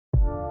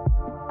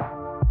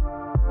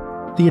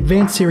The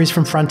Advanced series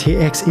from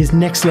FrontierX is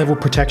next level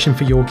protection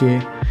for your gear.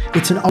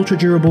 It's an ultra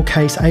durable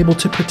case able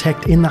to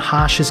protect in the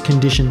harshest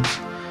conditions.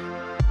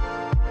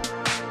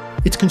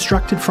 It's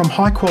constructed from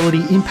high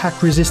quality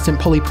impact resistant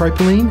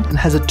polypropylene and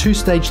has a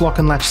 2-stage lock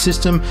and latch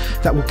system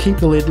that will keep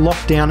the lid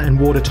locked down and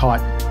watertight.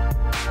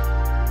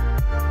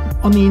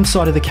 On the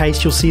inside of the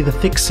case you'll see the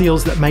thick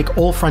seals that make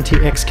all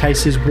FrontierX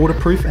cases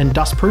waterproof and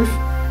dustproof,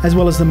 as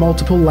well as the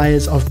multiple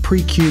layers of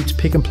pre-cubed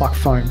PicknPluck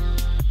foam.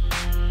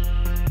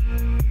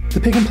 The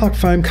PicknPluck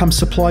foam comes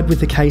supplied with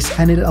the case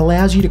and it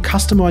allows you to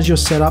customise your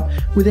setup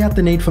without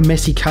the need for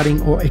messy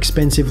cutting or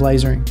expensive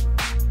lasering.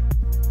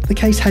 The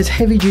case has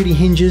heavy-duty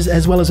hinges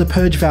as well as a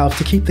purge valve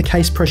to keep the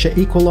case pressure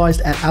equalised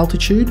at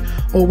altitude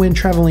or when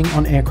travelling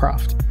on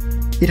aircraft.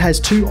 It has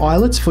 2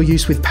 eyelets for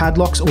use with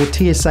padlocks or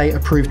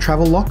TSA-approved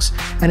travel locks,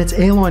 and it's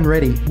airline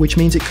ready, which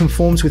means it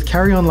conforms with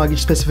carry-on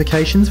luggage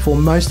specifications for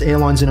most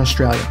airlines in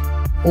Australia.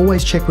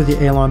 Always check with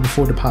your airline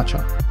before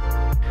departure.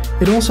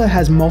 It also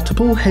has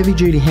multiple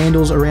heavy-duty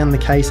handles around the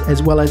case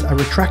as well as a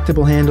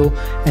retractable handle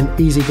and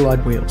easy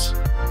glide wheels.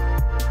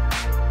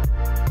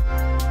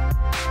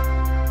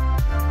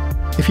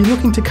 If you're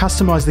looking to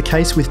customise the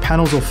case with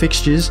panels or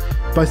fixtures,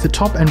 both the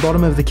top and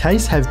bottom of the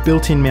case have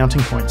built-in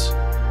mounting points.